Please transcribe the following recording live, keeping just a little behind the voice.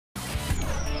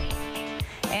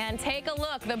And take a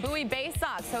look, the Bowie Bay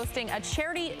Sox hosting a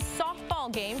charity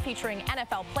softball game featuring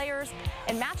NFL players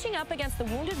and matching up against the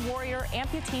Wounded Warrior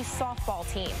amputee softball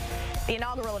team. The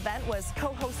inaugural event was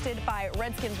co-hosted by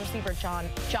Redskins receiver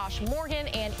Josh Morgan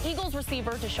and Eagles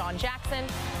receiver Deshaun Jackson.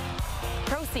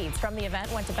 Proceeds from the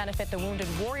event went to benefit the Wounded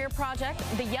Warrior Project,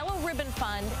 the Yellow Ribbon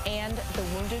Fund, and the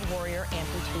Wounded Warrior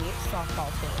amputee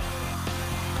softball team.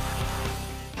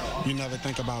 You never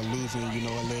think about losing,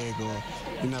 a leg, or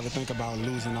you never think about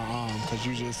losing an arm, because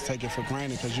you just take it for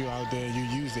granted because you're out there, you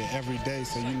use it every day,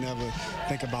 so you never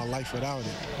think about life without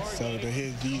it. So to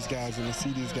hear these guys and to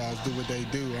see these guys do what they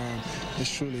do,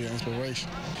 it's truly an inspiration.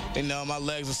 My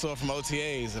legs are sore from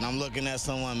OTAs, and I'm looking at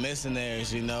someone missing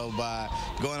theirs, by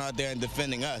going out there and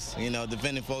defending us,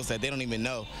 defending folks that they don't even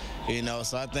know,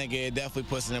 So I think it definitely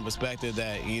puts it in perspective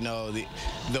that,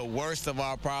 the worst of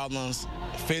our problems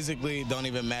physically don't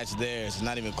even match theirs,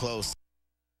 not even close.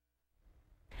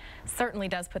 Certainly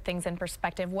does put things in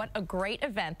perspective. What a great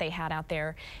event they had out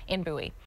there in Bowie.